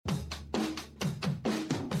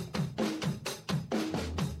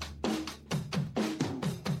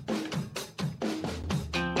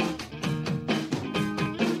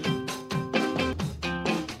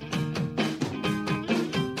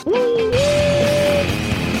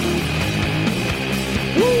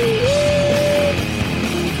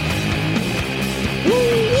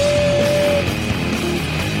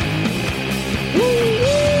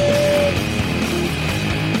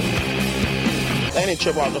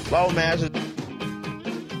trip off the floor, man.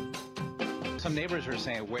 Some neighbors are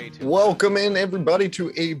saying way too. Welcome in, everybody,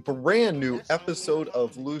 to a brand new episode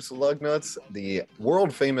of Loose Lug Nuts, the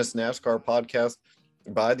world famous NASCAR podcast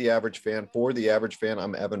by the average fan for the average fan.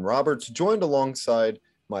 I'm Evan Roberts, joined alongside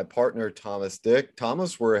my partner Thomas Dick.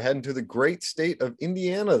 Thomas, we're heading to the great state of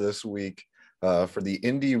Indiana this week for the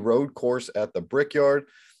Indy Road Course at the Brickyard.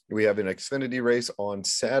 We have an Xfinity race on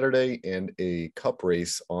Saturday and a Cup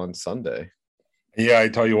race on Sunday. Yeah, I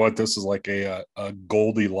tell you what, this is like a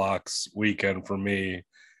Goldilocks weekend for me.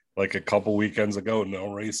 Like a couple weekends ago,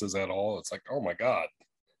 no races at all. It's like, oh my God,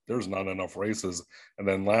 there's not enough races. And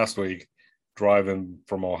then last week, driving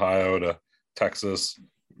from Ohio to Texas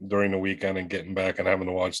during the weekend and getting back and having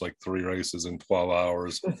to watch like 3 races in 12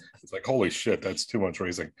 hours. It's like, holy shit, that's too much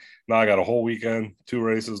racing. Now I got a whole weekend, 2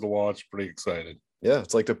 races to watch. Pretty excited. Yeah,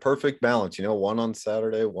 it's like the perfect balance, you know, 1 on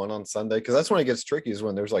Saturday, 1 on Sunday, because that's when it gets tricky, is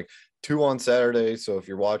when there's like 2 on Saturday. So if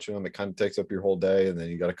you're watching them, it kind of takes up your whole day, and then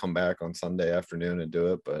you got to come back on Sunday afternoon and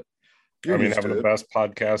do it. But I mean, having the best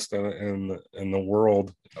podcast in the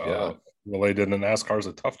world related to NASCAR is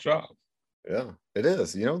a tough job. Yeah, it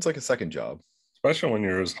is. You know, it's like a second job. Especially when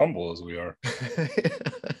you're as humble as we are.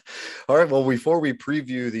 All right. Well, before we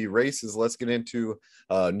preview the races, let's get into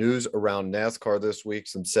news around NASCAR this week.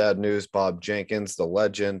 Some sad news. Bob Jenkins, the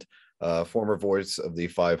legend, former voice of the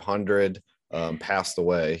 500, passed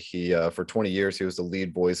away. He, for 20 years, he was the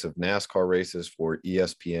lead voice of NASCAR races for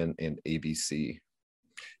ESPN and ABC.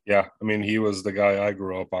 Yeah. I mean, he was the guy I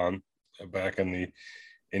grew up on back in the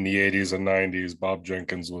 80s and 90s. Bob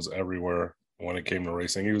Jenkins was everywhere when it came to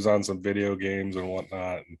racing. He was on some video games and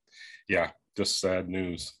whatnot. And yeah, just sad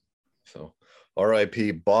news. So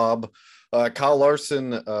R.I.P. Bob. Kyle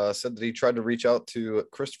Larson said that he tried to reach out to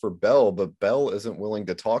Christopher Bell, but Bell isn't willing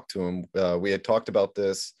to talk to him. We had talked about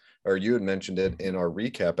this, or you had mentioned it in our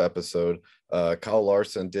recap episode. Kyle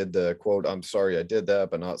Larson did the quote, "I'm sorry I did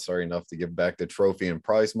that, but not sorry enough to give back the trophy and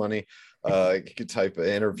prize money." Type of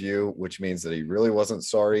interview, which means that he really wasn't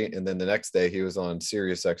sorry. And then the next day he was on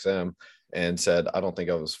Sirius XM and said, "I don't think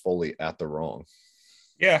I was fully at the wrong."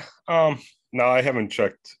 Yeah. No, I haven't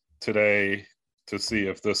checked today to see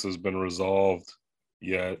if this has been resolved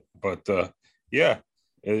yet, but yeah,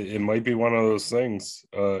 it might be one of those things.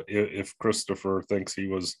 If Christopher thinks he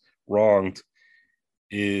was wronged,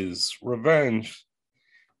 is revenge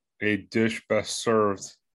a dish best served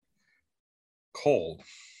cold?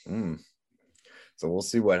 So we'll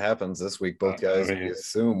see what happens this week. Both guys, we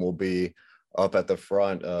assume, will be up at the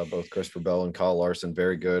front. Both Christopher Bell and Kyle Larson,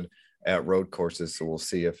 very good at road courses. So we'll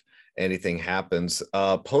see if anything happens.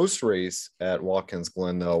 Post-race at Watkins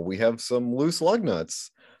Glen, though, we have some loose lug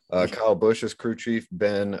nuts. Kyle Busch's crew chief,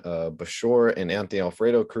 Ben Bashore, and Anthony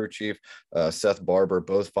Alfredo crew chief, Seth Barber,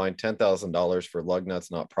 both fined $10,000 for lug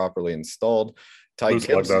nuts not properly installed. Loose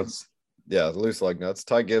lug nuts. Yeah, loose lug nuts.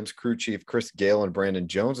 Ty Gibbs' crew chief, Chris Gale, and Brandon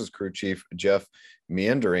Jones's crew chief, Jeff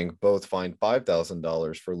Meandering, both fined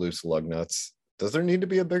 $5,000 for loose lug nuts. Does there need to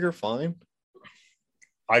be a bigger fine?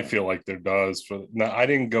 I feel like there does. Now, I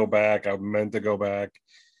didn't go back. I meant to go back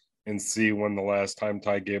and see when the last time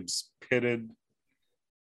Ty Gibbs pitted,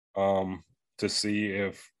 to see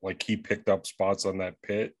if like he picked up spots on that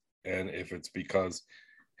pit, and if it's because,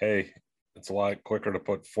 hey, it's a lot quicker to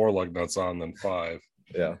put 4 lug nuts on than 5.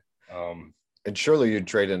 Yeah. And surely you'd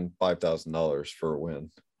trade in $5,000 for a win.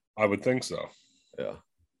 I would think so. Yeah.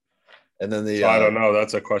 And then I don't know.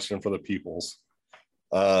 That's a question for the peoples.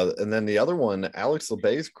 And then the other one, Alex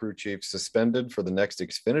Labay's crew chief, suspended for the next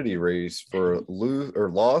Xfinity race for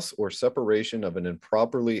loss or separation of an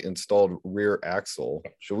improperly installed rear axle.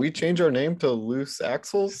 Should we change our name to Loose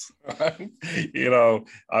Axles? You know,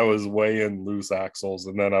 I was weighing loose axles,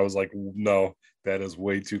 and then I was like, no, that is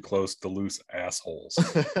way too close to loose assholes.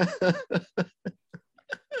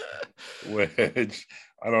 Which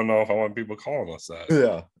I don't know if I want people calling us that.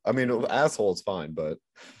 Yeah, I mean, asshole is fine, but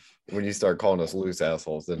when you start calling us loose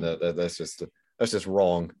assholes, then that's just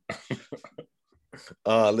wrong.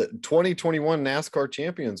 The 2021 NASCAR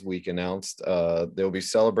Champions Week announced. They'll be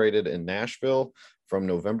celebrated in Nashville from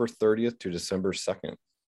November 30th to December 2nd.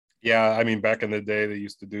 Yeah, I mean, back in the day, they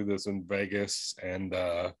used to do this in Vegas, and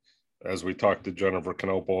as we talked to Jennifer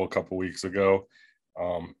Knoppel a couple weeks ago,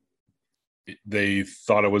 they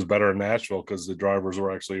thought it was better in Nashville because the drivers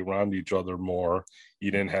were actually around each other more. You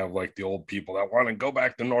didn't have like the old people that want to go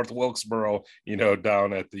back to North Wilkesboro, you know,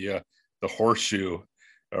 down at the Horseshoe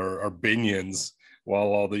or Binion's, while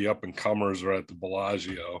all the up and comers are at the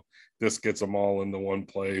Bellagio. This gets them all into one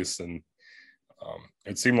place, and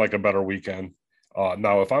it seemed like a better weekend.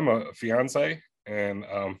 Now, if I'm a fiance and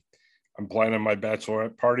I'm planning my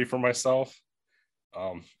bachelorette party for myself,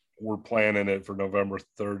 we're planning it for November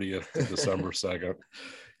 30th to December 2nd.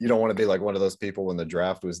 You don't want to be like one of those people when the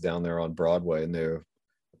draft was down there on Broadway and do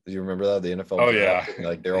you remember that the NFL Oh draft? yeah, And,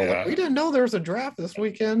 like they're all like, we didn't know there was a draft this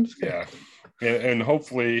weekend. Yeah, and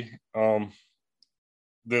hopefully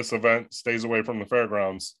this event stays away from the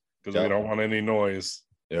fairgrounds because we don't want any noise.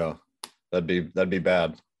 Yeah, that'd be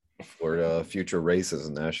bad for future races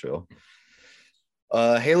in Nashville.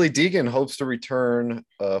 Haley Deegan hopes to return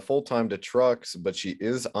full-time to trucks, but she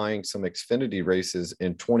is eyeing some Xfinity races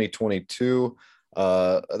in 2022.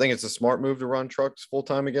 I think it's a smart move to run trucks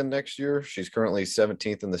full-time again next year. She's currently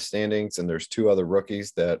 17th in the standings, and there's 2 other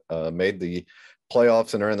rookies that made the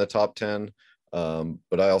playoffs and are in the top 10.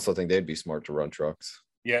 But I also think they'd be smart to run trucks.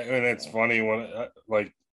 Yeah, and it's funny when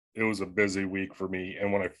it was a busy week for me,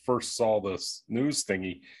 and when I first saw this news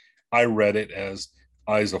thingy, I read it as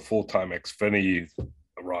I's a full-time Xfinity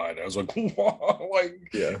ride. I was like, whoa,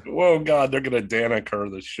 whoa, God, they're gonna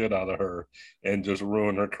Danica the shit out of her and just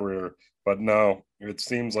ruin her career. But no, it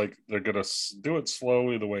seems like they're gonna do it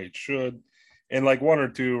slowly the way it should. And like 1 or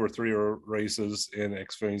 2 or 3 races in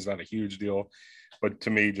Xfinity is not a huge deal, but to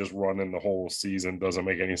me, just running the whole season doesn't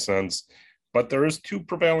make any sense. But there is 2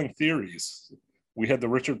 prevailing theories. We had the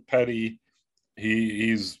Richard Petty.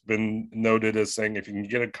 He's been noted as saying if you can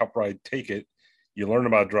get a Cup ride, take it. You learn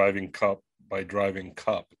about driving Cup by driving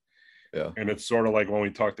Cup. Yeah. And it's sort of like when we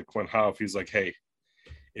talked to Quint Houff, he's like, hey,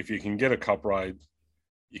 if you can get a Cup ride,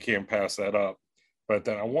 you can't pass that up. But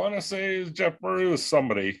then I want to say Jeff Burton, it was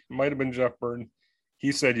somebody, it might have been Jeff Burton.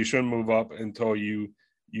 He said you shouldn't move up until you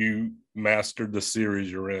mastered the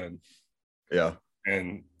series you're in. Yeah.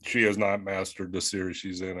 And she has not mastered the series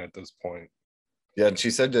she's in at this point. Yeah, and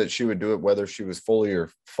she said that she would do it whether she was fully or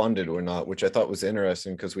funded or not, which I thought was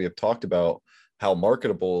interesting because we have talked about how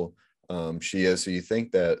marketable she is. So you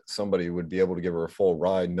think that somebody would be able to give her a full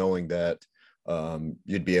ride knowing that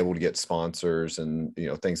you'd be able to get sponsors and,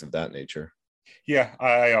 things of that nature. Yeah,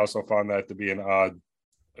 I also found that to be an odd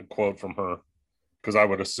quote from her because I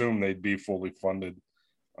would assume they'd be fully funded.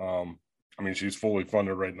 I mean, she's fully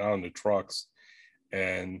funded right now in the trucks,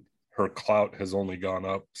 and her clout has only gone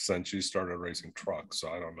up since she started racing trucks. So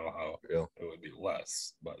I don't know how it would be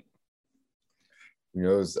less, but who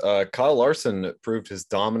knows? Kyle Larson proved his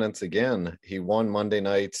dominance again. He won Monday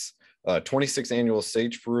night's 26th annual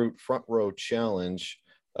Sage Fruit Front Row Challenge.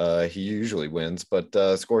 He usually wins, but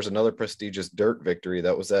scores another prestigious dirt victory.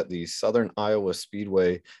 That was at the Southern Iowa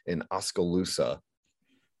Speedway in Oskaloosa.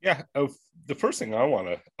 Yeah, the first thing I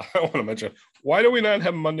want to mention: why do we not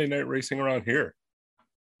have Monday night racing around here?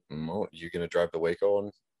 Oh, you gonna drive to Waco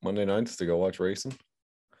on Monday nights to go watch racing?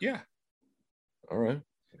 Yeah. All right.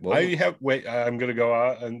 Well, I'm gonna go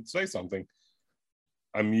out and say something.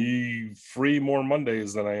 I'm free more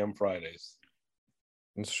Mondays than I am Fridays.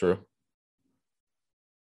 That's true.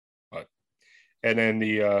 And then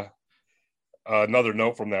the another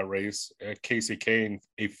note from that race, Casey Kane,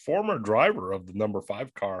 a former driver of the number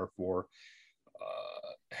 5 car for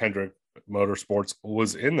Hendrick Motorsports,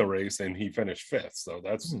 was in the race and he finished 5th. So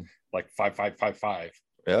that's like 5.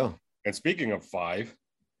 Yeah. And speaking of 5,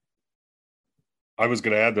 I was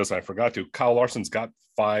going to add this. I forgot to. Kyle Larson's got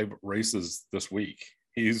 5 races this week.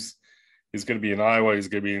 He's going to be in Iowa. He's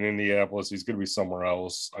going to be in Indianapolis. He's going to be somewhere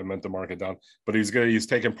else. I meant to mark it down, but he's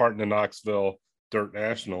taking part in the Knoxville Dirt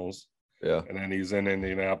Nationals. Yeah. And then he's in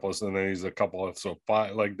Indianapolis, and then he's a couple of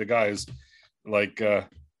 5. Like the guys, like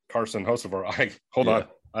Carson Hocevar. Hold on.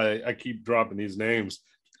 I keep dropping these names.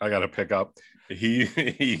 I got to pick up.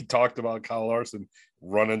 He talked about Kyle Larson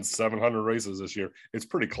running 700 races this year. It's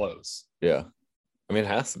pretty close. Yeah. I mean, it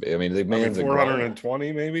has to be. I mean, the man's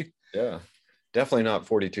 420 maybe. Yeah. Definitely not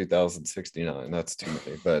 42,069. That's too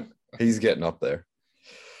many, but he's getting up there.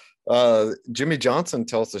 Jimmy Johnson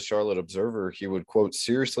tells the Charlotte Observer he would, quote,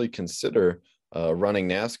 seriously consider running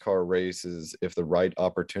NASCAR races if the right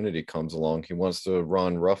opportunity comes along. He wants to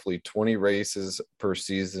run roughly 20 races per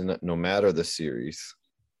season, no matter the series.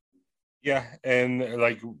 Yeah. And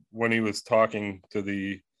like when he was talking to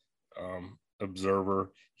the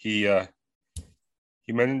Observer, he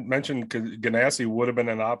mentioned Ganassi would have been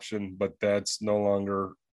an option, but that's no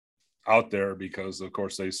longer out there because, of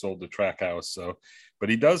course, they sold the track house. So, but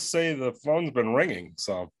he does say the phone's been ringing.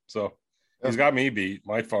 So he's got me beat.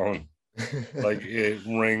 My phone, like it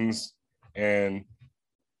rings, and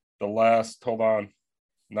the last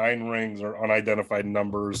 9 rings are unidentified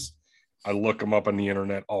numbers. I look them up on the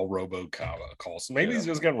internet, all robocalls. Maybe he's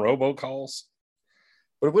just getting robocalls.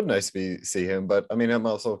 But it would nice to see him. But I mean, I'm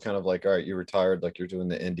also kind of like, all right, you retired, like you're doing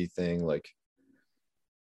the indie thing. Like,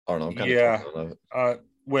 I don't know. I'm kind of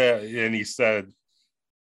well, and he said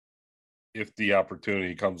if the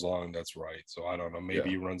opportunity comes along, that's right. So I don't know. Maybe Yeah.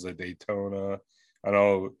 he runs a Daytona. I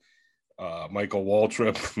know Michael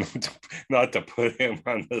Waltrip, not to put him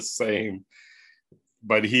on the same,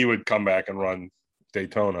 but he would come back and run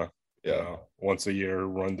Daytona. Yeah. Once a year,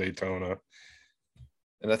 run Daytona.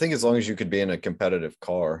 And I think as long as you could be in a competitive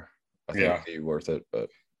car, I think it'd be worth it. But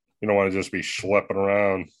you don't want to just be schlepping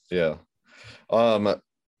around. Yeah.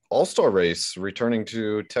 All-Star Race returning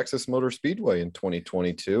to Texas Motor Speedway in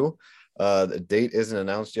 2022. The date isn't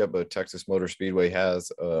announced yet, but Texas Motor Speedway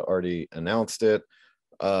has already announced it.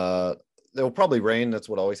 It'll probably rain. That's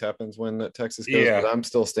what always happens when Texas goes. Yeah. But I'm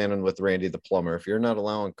still standing with Randy the plumber. If you're not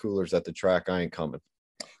allowing coolers at the track, I ain't coming.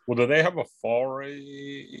 Well, do they have a fall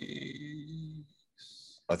race?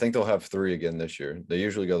 I think they'll have 3 again this year. They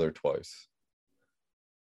usually go there twice.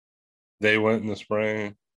 They went in the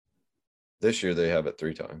spring. This year they have it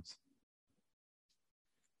 3 times.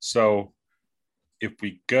 So if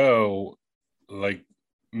we go, like,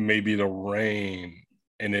 maybe the rain,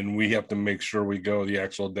 and then we have to make sure we go the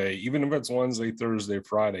actual day, even if it's Wednesday, Thursday,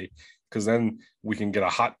 Friday, because then we can get a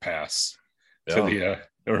hot pass to the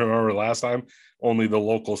remember last time only the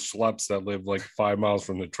local schleps that live like 5 miles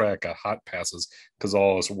from the track got hot passes because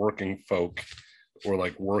all us working folk were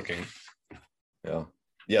like working.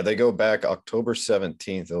 Yeah, they go back October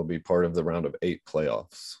 17th. It'll be part of the round of 8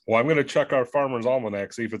 playoffs. Well, I'm going to check our Farmer's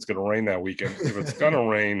Almanac, see if it's going to rain that weekend. If it's going to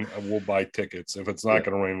rain, we'll buy tickets. If it's not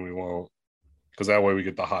going to rain, we won't, because that way we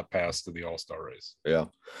get the hot pass to the All-Star race. Yeah.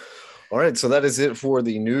 All right, so that is it for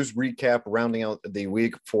the news recap, rounding out the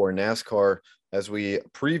week for NASCAR. As we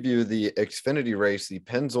preview the Xfinity race, the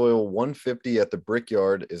Pennzoil 150 at the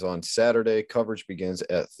Brickyard is on Saturday. Coverage begins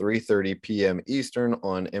at 3:30 p.m. Eastern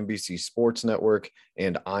on NBC Sports Network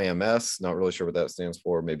and IMS. Not really sure what that stands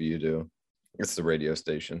for. Maybe you do. It's the radio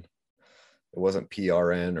station. It wasn't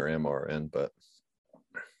PRN or MRN, but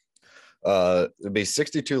it'll be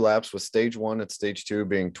 62 laps with stage 1 and stage 2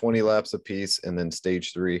 being 20 laps apiece, and then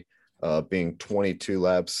stage 3 being 22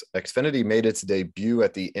 laps. Xfinity made its debut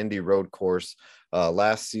at the Indy Road Course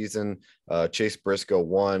last season. Chase Briscoe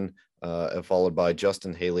won, followed by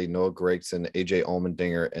Justin Haley, Noah Gragson, AJ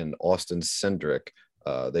Allmendinger, and Austin Cindric.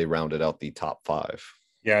 They rounded out the top 5.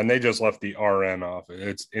 Yeah, and they just left the RN off.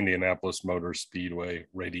 It's Indianapolis Motor Speedway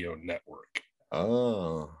Radio Network.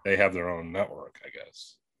 Oh. They have their own network, I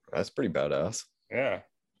guess. That's pretty badass. Yeah.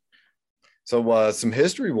 So some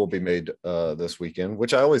history will be made this weekend,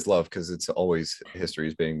 which I always love because it's always history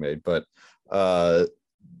is being made. But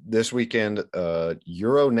this weekend,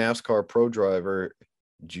 Euro NASCAR pro driver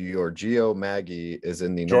Giorgio Maggi is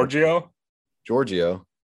in the Giorgio.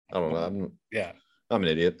 I don't know. I'm an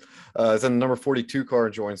idiot. It's in the number 42 car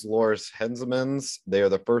and joins Loris Henzemans. They are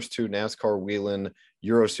the first 2 NASCAR Whelen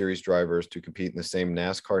Euro Series drivers to compete in the same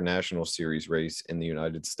NASCAR National Series race in the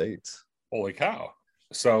United States. Holy cow.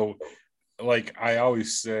 So, like I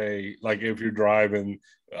always say, like if you're driving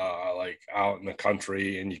like out in the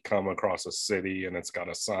country and you come across a city and it's got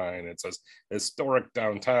a sign, it says historic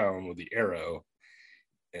downtown with the arrow.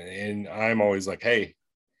 And I'm always like, hey,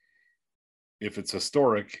 if it's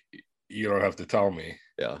historic, you don't have to tell me.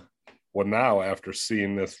 Yeah. Well, now after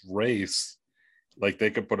seeing this race, like they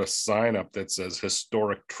could put a sign up that says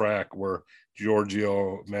historic track where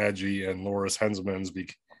Giorgio Maggi and Loris Henzemans,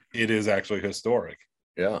 it is actually historic.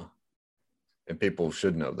 Yeah. And people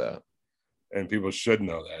should know that. And people should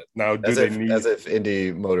know that. Now, as if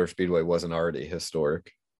Indy Motor Speedway wasn't already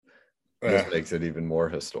historic. This makes it even more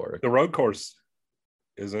historic. The road course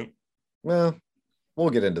isn't. Well,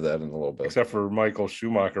 we'll get into that in a little bit. Except for Michael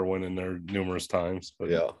Schumacher winning there numerous times. But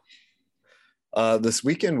yeah. This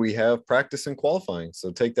weekend we have practice and qualifying.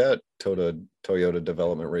 So take that, Toyota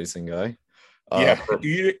Development Racing guy. I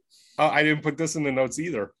didn't put this in the notes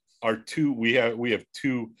either. We have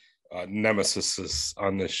 2 nemesis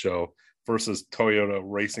on this show. First is Toyota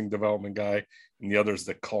Racing Development guy, and the other is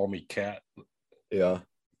the Call Me Cat. Yeah.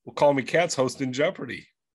 Well, Call Me Cat's hosting Jeopardy.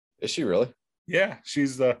 Is she really? Yeah,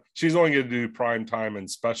 she's only going to do prime time and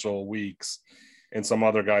special weeks, and some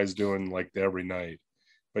other guys doing like every night.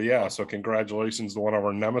 But yeah, so congratulations to one of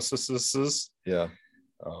our nemesises. Yeah.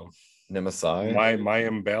 Nemesi.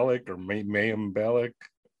 Mayim Balik or Mayim Balik.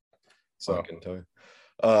 So I can tell you.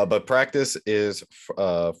 But practice is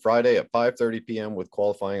Friday at 5:30 p.m. with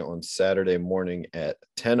qualifying on Saturday morning at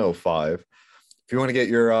 10:05. If you want to get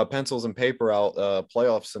your pencils and paper out,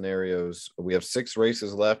 playoff scenarios, we have 6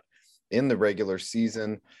 races left in the regular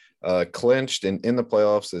season. Clinched and in the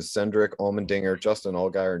playoffs is Cindric, Allmendinger, Justin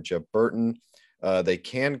Allgaier, and Jeb Burton. They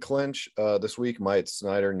can clinch this week. Myatt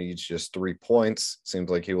Snyder needs just 3 points.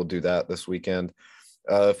 Seems like he will do that this weekend.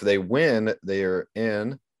 If they win, they are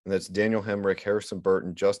in. And that's Daniel Hemrick, Harrison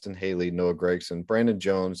Burton, Justin Haley, Noah Gregson, Brandon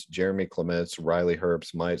Jones, Jeremy Clements, Riley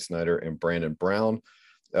Herbst, Myatt Snyder, and Brandon Brown.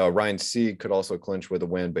 Ryan Sieg could also clinch with a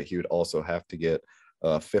win, but he would also have to get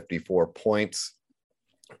 54 points.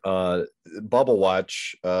 Bubble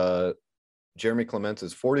watch, Jeremy Clements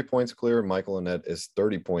is 40 points clear. Michael Annett is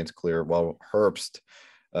 30 points clear, while Herbst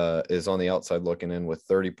is on the outside looking in with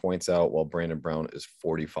 30 points out, while Brandon Brown is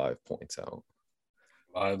 45 points out.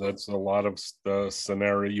 That's a lot of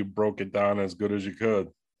scenario. You broke it down as good as you could.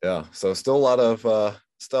 Yeah, so still a lot of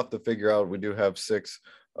stuff to figure out. We do have 6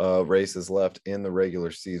 races left in the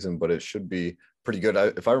regular season, but it should be pretty good.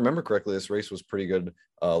 If I remember correctly, this race was pretty good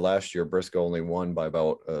last year. Briscoe only won by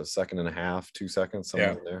about a second and a half, 2 seconds,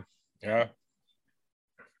 somewhere in there. Yeah.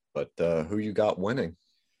 But who you got winning?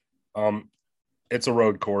 It's a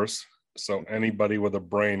road course, so anybody with a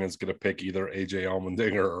brain is going to pick either AJ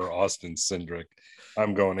Allmendinger or Austin Cindric.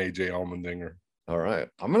 I'm going AJ Allmendinger. All right.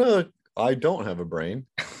 I don't have a brain.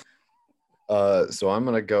 So I'm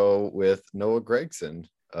going to go with Noah Gragson.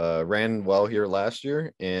 Ran well here last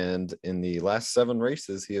year, and in the last 7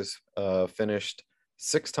 races, he has finished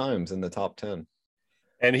 6 times in the top 10.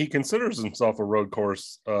 And he considers himself a road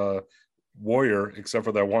course warrior, except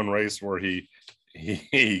for that one race where he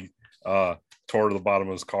tore the bottom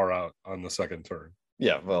of his car out on the second turn.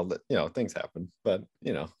 Yeah, well, things happen, but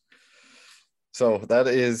so that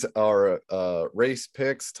is our race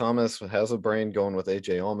picks. Thomas has a brain, going with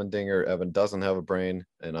AJ Allmendinger. Evan doesn't have a brain,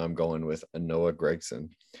 and I'm going with Noah Gragson.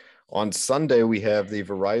 On Sunday, we have the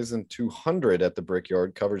Verizon 200 at the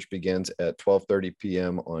Brickyard. Coverage begins at 12:30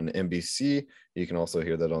 p.m. on NBC. You can also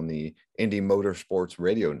hear that on the Indy Motorsports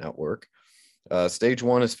Radio Network. Stage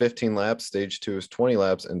 1 is 15 laps, stage 2 is 20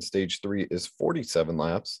 laps, and stage 3 is 47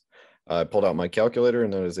 laps. I pulled out my calculator,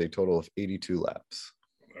 and that is a total of 82 laps.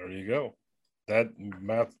 There you go. That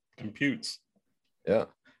math computes. Yeah.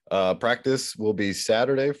 Practice will be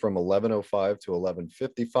Saturday from 11:05 to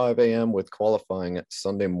 11:55 a.m. with qualifying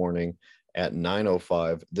Sunday morning at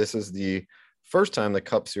 9:05. This is the first time the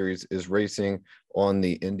Cup Series is racing on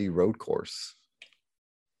the Indy Road Course.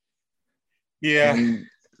 Yeah.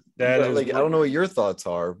 I don't know what your thoughts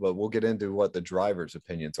are, but we'll get into what the drivers'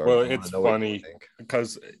 opinions are. Well, it's funny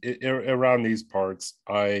because around these parts,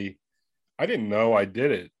 I didn't know I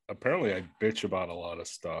did it. Apparently, I bitch about a lot of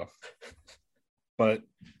stuff, but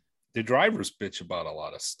the drivers bitch about a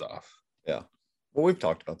lot of stuff. Yeah. Well, we've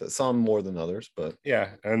talked about that, some more than others, but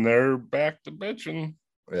yeah, and they're back to bitching.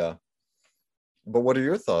 Yeah. But what are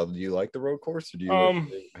your thoughts? Do you like the road course, or do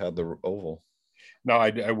you have the oval? No,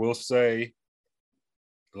 I will say,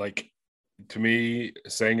 like, to me,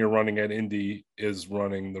 saying you're running at Indy is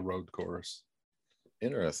running the road course.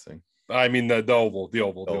 Interesting. I mean, the oval.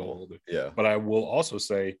 Yeah. But I will also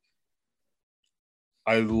say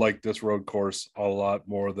I like this road course a lot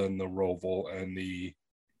more than the Roval and the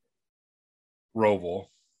Roval,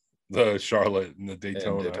 the Charlotte and the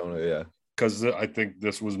Daytona. And Daytona, yeah. Because I think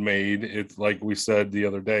this was made, it's like we said the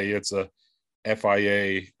other day, it's a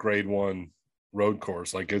FIA grade 1 road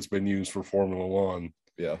course. Like, it's been used for Formula One.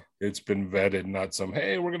 Yeah. It's been vetted, not some,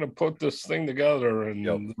 hey, we're going to put this thing together and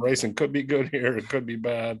the racing could be good here, it could be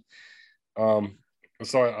bad.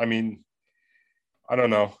 So, I mean, I don't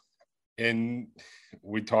know. And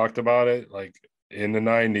we talked about it, like, in the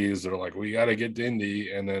 90s, they're like, we got to get to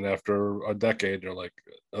Indy. And then after a decade, they're like,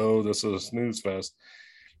 oh, this is a snooze fest.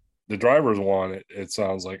 The drivers want it, it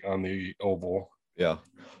sounds like, on the oval. Yeah.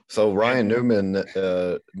 So Ryan Newman,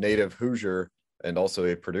 native Hoosier and also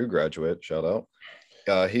a Purdue graduate, shout out.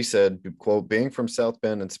 He said, quote, being from South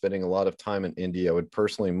Bend and spending a lot of time in Indy, I would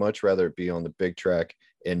personally much rather it be on the big track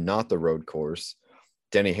and not the road course.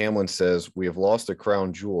 Denny Hamlin says, we have lost a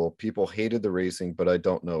crown jewel. People hated the racing, but I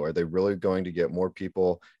don't know. Are they really going to get more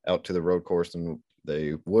people out to the road course than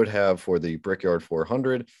they would have for the Brickyard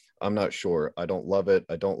 400? I'm not sure. I don't love it.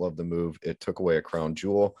 I don't love the move. It took away a crown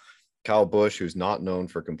jewel. Kyle Busch, who's not known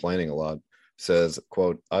for complaining a lot, says,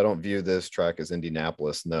 quote, I don't view this track as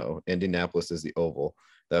Indianapolis. No, Indianapolis is the oval.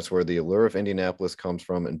 That's where the allure of Indianapolis comes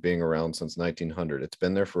from, and being around since 1900. It's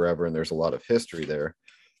been there forever, and there's a lot of history there.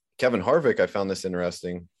 Kevin Harvick, I found this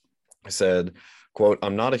interesting, said, quote,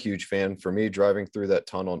 I'm not a huge fan. For me, driving through that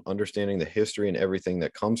tunnel and understanding the history and everything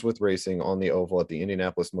that comes with racing on the oval at the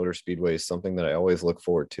Indianapolis Motor Speedway is something that I always look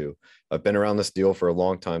forward to. I've been around this deal for a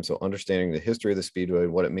long time, so understanding the history of the Speedway,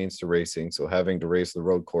 what it means to racing, so having to race the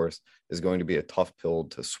road course is going to be a tough pill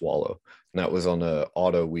to swallow. And that was on a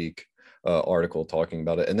Auto Week article talking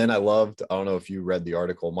about it. And then I don't know if you read the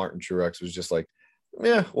article, Martin Truex was just like,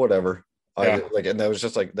 yeah, whatever. Yeah. And that was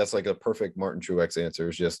just like, that's like a perfect Martin Truex answer,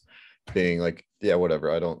 is just being like, yeah, whatever.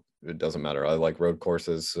 I don't it doesn't matter. I like road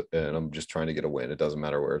courses, and I'm just trying to get a win. It doesn't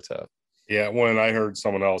matter where it's at. Yeah, when I heard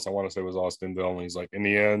someone else, I want to say it was Austin Dillon, he's like, in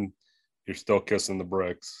the end, you're still kissing the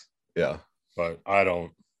bricks. Yeah. But I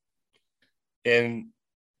don't. And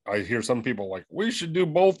I hear some people like, we should do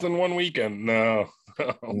both in one weekend. No.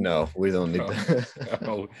 No, we don't need that.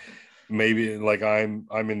 No. Maybe like I'm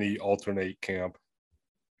in the alternate camp.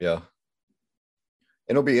 Yeah.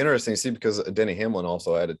 And it'll be interesting to see because Denny Hamlin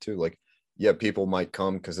also added too. Like, yeah, people might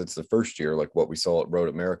come because it's the first year, like what we saw at Road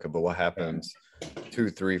America. But what happens 2,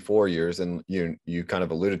 3, 4 years? And you kind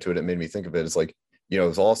of alluded to it. It made me think of it. It's like, it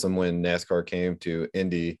was awesome when NASCAR came to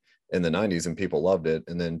Indy in the 90s and people loved it.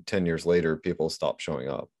 And then 10 years later, people stopped showing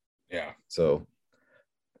up. Yeah. So,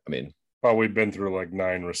 I mean, well, we've been through like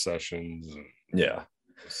 9 recessions. Yeah.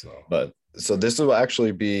 So this will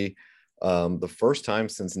actually be the first time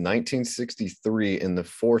since 1963 and the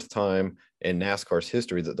fourth time in NASCAR's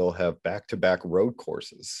history that they'll have back-to-back road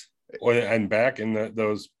courses. And back in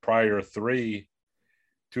those prior 3,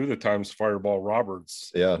 2 of the times Fireball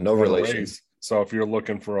Roberts. Yeah, no relations. So if you're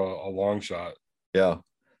looking for a long shot. Yeah.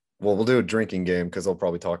 Well, we'll do a drinking game because they'll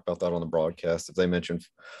probably talk about that on the broadcast. If they mention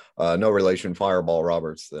no relation Fireball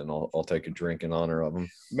Roberts, then I'll take a drink in honor of them.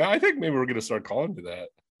 No, I think maybe we're going to start calling you that.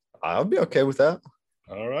 I'll be okay with that.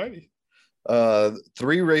 All righty.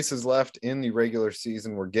 3 races left in the regular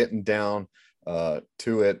season. We're getting down to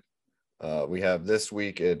it. We have this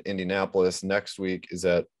week at Indianapolis. Next week is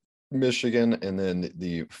at Michigan. And then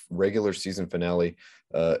the regular season finale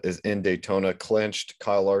is in Daytona. Clinched: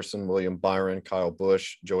 Kyle Larson, William Byron, Kyle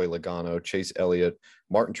Busch, Joey Logano, Chase Elliott,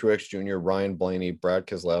 Martin Truex Jr., Ryan Blaney, Brad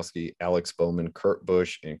Keselowski, Alex Bowman, Kurt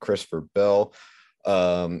Busch, and Christopher Bell.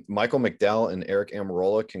 Michael McDowell and Eric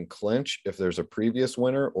Almirola can clinch if there's a previous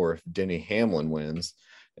winner or if Denny Hamlin wins.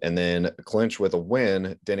 And then clinch with a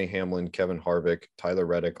win: Denny Hamlin, Kevin Harvick, Tyler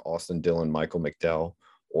Reddick, Austin Dillon, Michael McDowell,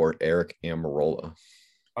 or Eric Almirola.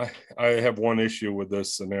 I have one issue with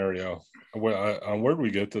this scenario. Where do we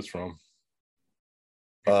get this from?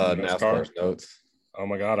 NASCAR's notes. Oh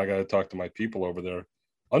my God, I got to talk to my people over there.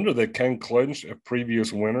 Under the can clinch a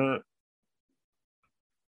previous winner,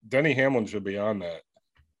 Denny Hamlin should be on that.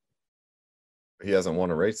 He hasn't won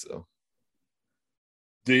a race though.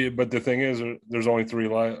 But the thing is, there's only 3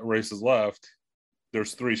 races left.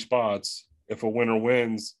 There's 3 spots. If a winner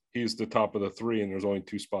wins, he's the top of the 3, and there's only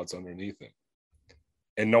 2 spots underneath him.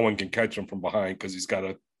 And no one can catch him from behind because he's got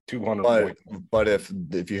a 200 point. But if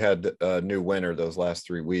you had a new winner those last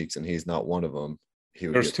 3 weeks and he's not one of them, he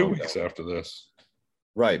would. There's 2 weeks after this.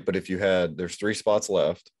 Right, but if there's 3 spots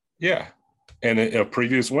left. Yeah, and a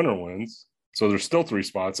previous winner wins, so there's still 3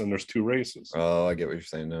 spots and there's 2 races. Oh, I get what you're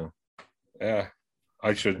saying now. Yeah,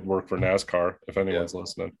 I should work for NASCAR if anyone's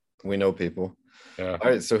listening. We know people. Yeah. All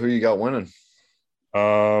right, so who you got winning?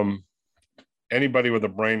 Anybody with a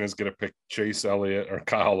brain is going to pick Chase Elliott or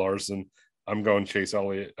Kyle Larson. I'm going Chase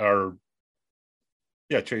Elliott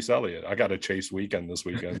Chase Elliott. I got a Chase weekend this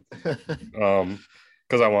weekend.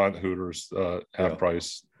 Because I want Hooters half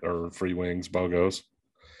price or free wings, BOGOs.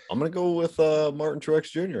 I'm going to go with Martin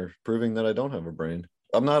Truex Jr., proving that I don't have a brain.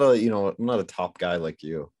 I'm not a top guy like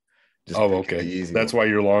you. Okay. That's why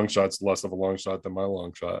your long shot's less of a long shot than my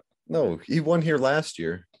long shot. No, he won here last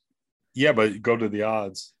year. Yeah, but go to the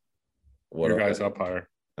odds. Your guy's up higher.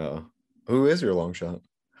 Oh, who is your long shot?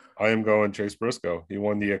 I am going Chase Briscoe. He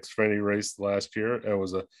won the Xfinity race last year. It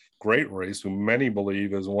was a great race, who many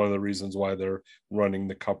believe is one of the reasons why they're running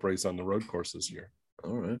the Cup race on the road course this year.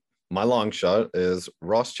 All right. My long shot is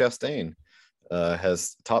Ross Chastain.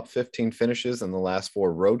 Has top 15 finishes in the last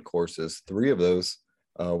 4 road courses. 3 of those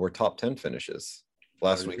were top 10 finishes.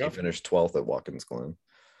 Last week he finished 12th at Watkins Glen.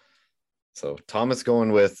 So Thomas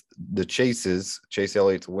going with the Chases. Chase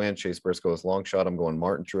Elliott to win. Chase Briscoe's long shot. I'm going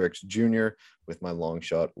Martin Truex Jr. with my long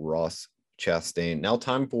shot, Ross Chastain. Now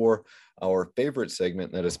time for our favorite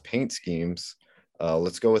segment, that is paint schemes.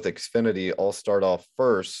 Let's go with Xfinity. I'll start off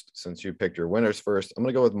first since you picked your winners first. I'm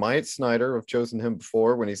going to go with Myatt Snider. I've chosen him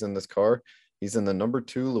before when he's in this car. He's in the number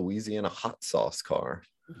 2 Louisiana hot sauce car.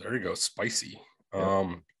 There you go. Spicy.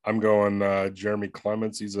 Yeah. I'm going Jeremy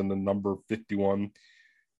Clements. He's in the number 51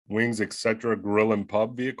 Wings Etc. Grill and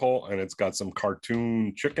Pub vehicle, and it's got some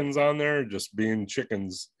cartoon chickens on there, just being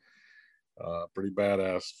chickens. Pretty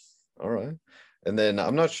badass. All right. And then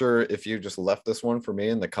I'm not sure if you just left this one for me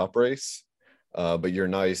in the Cup race, but you're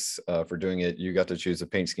nice for doing it. You got to choose the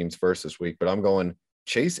paint schemes first this week, but I'm going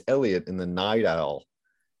Chase Elliott in the Night Owl,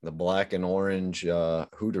 the black and orange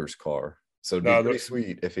Hooters car. So it'd be pretty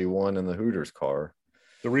sweet if he won in the Hooters car.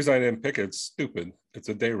 The reason I didn't pick it's stupid. It's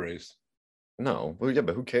a day race. No, well, yeah,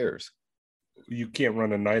 but who cares? You can't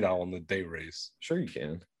run a Night Owl in the day race. Sure you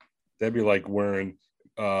can. That'd be like wearing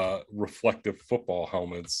reflective football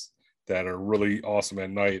helmets that are really awesome at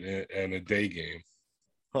night and a day game.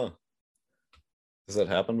 Huh. Has that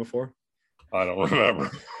happened before? I don't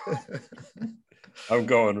remember. I'm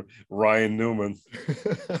going Ryan Newman.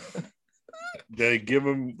 They give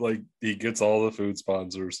him, like, he gets all the food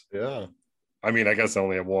sponsors. Yeah. I mean, I guess I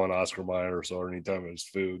only have one, Oscar Mayer, so anytime it's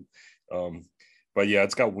food. But yeah,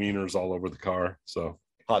 it's got wieners all over the car. So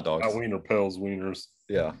hot dogs. Not wiener pills, wieners.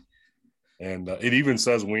 Yeah. And it even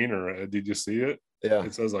says wiener. Did you see it? Yeah.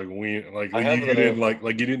 It says like wiener, like you didn't like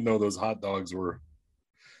you didn't know those hot dogs were.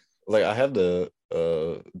 Like I have the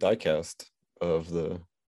diecast of the.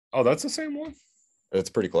 Oh, that's the same one. It's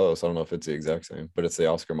pretty close. I don't know if it's the exact same, but it's the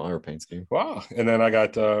Oscar Mayer paint scheme. Wow. And then I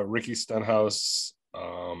got Ricky Stenhouse.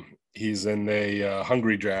 He's in a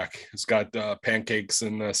Hungry Jack. It's got pancakes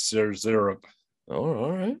and syrup. Oh,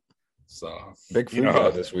 all right. So big food guy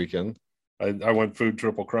this weekend. I went food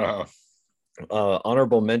Triple Crown.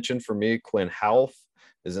 Honorable mention for me, Quinn Houff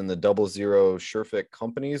is in the 00 Sure-Fit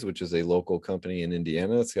Companies, which is a local company in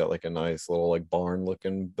Indiana. It's got like a nice little like barn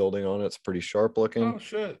looking building on it. It's pretty sharp looking. Oh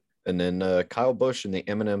shit. And then Kyle Busch in the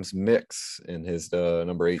M&M's Mix in his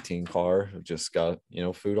number 18 car. Just got,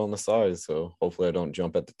 food on the side. So hopefully I don't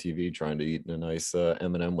jump at the TV trying to eat a nice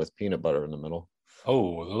M&M with peanut butter in the middle.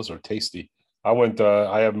 Oh, those are tasty. I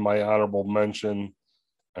have my honorable mention.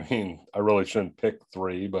 I mean, I really shouldn't pick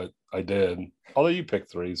three, but I did. Although you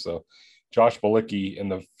picked three. So Josh Bilicki in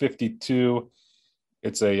the 52.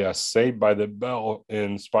 It's a Saved by the Bell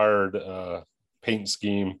inspired paint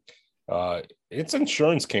scheme. It's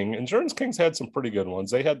Insurance King. Insurance King's had some pretty good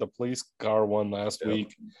ones. They had the police car one last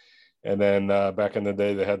week. And then back in the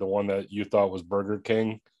day, they had the one that you thought was Burger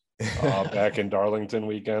King back in Darlington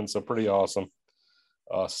weekend. So pretty awesome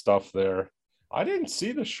stuff there. I didn't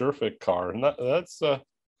see the Sure-Fit car. That's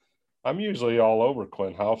I'm usually all over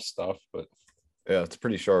Quinn Houff stuff, but yeah, it's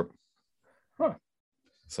pretty sharp. Huh.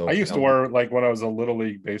 So I used to wear, like when I was a little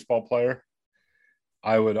league baseball player,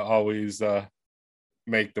 I would always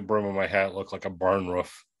make the brim of my hat look like a barn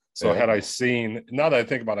roof. So had I seen, now that I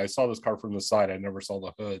think about it, I saw this car from the side. I never saw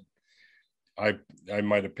the hood. I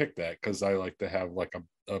might have picked that because I like to have like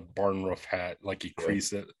a barn roof hat, like you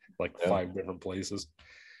crease it like 5 different places.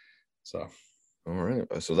 So. All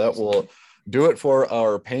right. So that will do it for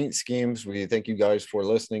our paint schemes. We thank you guys for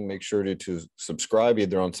listening. Make sure to subscribe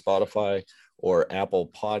either on Spotify or Apple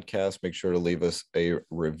Podcasts. Make sure to leave us a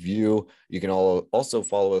review. You can also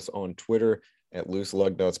follow us on Twitter at Loose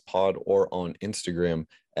Lug Nuts Pod or on Instagram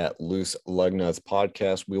at Loose Lug Nuts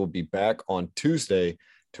Podcast. We will be back on Tuesday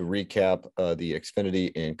to recap the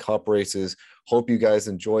Xfinity and Cup races. Hope you guys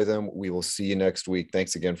enjoy them. We will see you next week.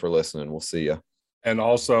 Thanks again for listening. We'll see you. And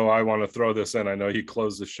also, I want to throw this in. I know he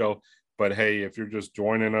closed the show, but hey, if you're just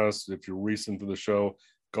joining us, if you're recent to the show,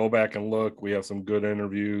 go back and look. We have some good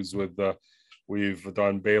interviews with we've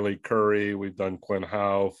done Bailey Curry, we've done Quinn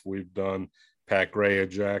Houff, we've done Pat Gray, a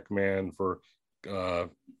Jackman for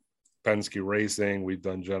Penske Racing, we've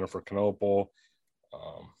done Jennifer Knopel,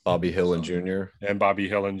 Bobby Hillen Jr. And Bobby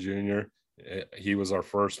Hillen Jr. He was our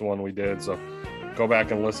first one we did. So go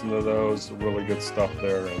back and listen to those. Really good stuff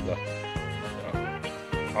there. And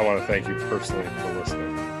I want to thank you personally for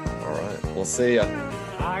listening. All right. We'll see ya.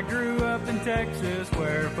 I grew up in Texas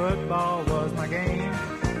where football was my game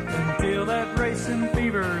until that racing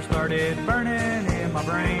fever started burning in my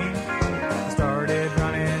brain. I started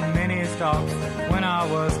running mini stocks when I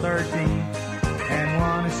was 13 and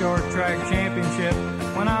won a short track championship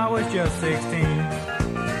when I was just 16.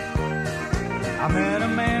 I met a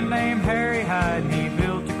man named Harry Hyde and he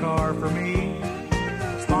built a car for me.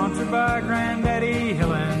 Sponsored by Granddaddy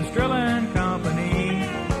Hillen's Drilling Company.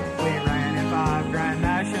 We ran in 5 Grand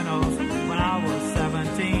Nationals when I was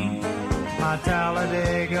 17. My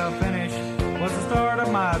Talladega finish was the start of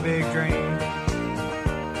my big dream.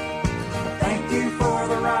 Thank you for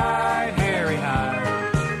the ride, Harry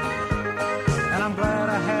Hyde. And I'm glad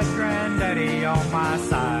I had Granddaddy on my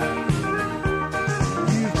side.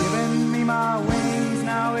 You've given me my wings,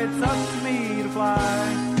 now it's up to me to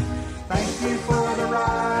fly. Thank you for the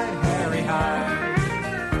ride, Harry Hyde.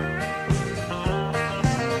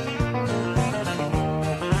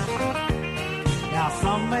 Now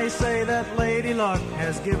some may say that Lady Luck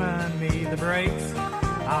has given me the breaks.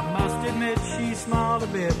 I must admit she smiled a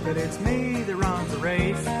bit, but it's me that runs the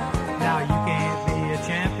race. Now you can't be a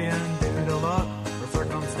champion due to luck or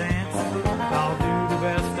circumstance. I'll do the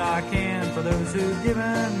best I can for those who've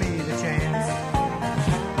given me the chance.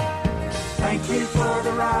 Thank you for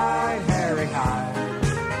the ride, Harry Hyde.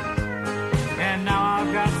 And now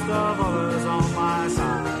I've got stuff others on my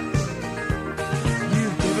side.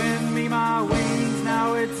 You've given me my wings,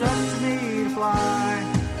 now it's up to me to fly.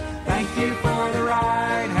 Thank you for the ride.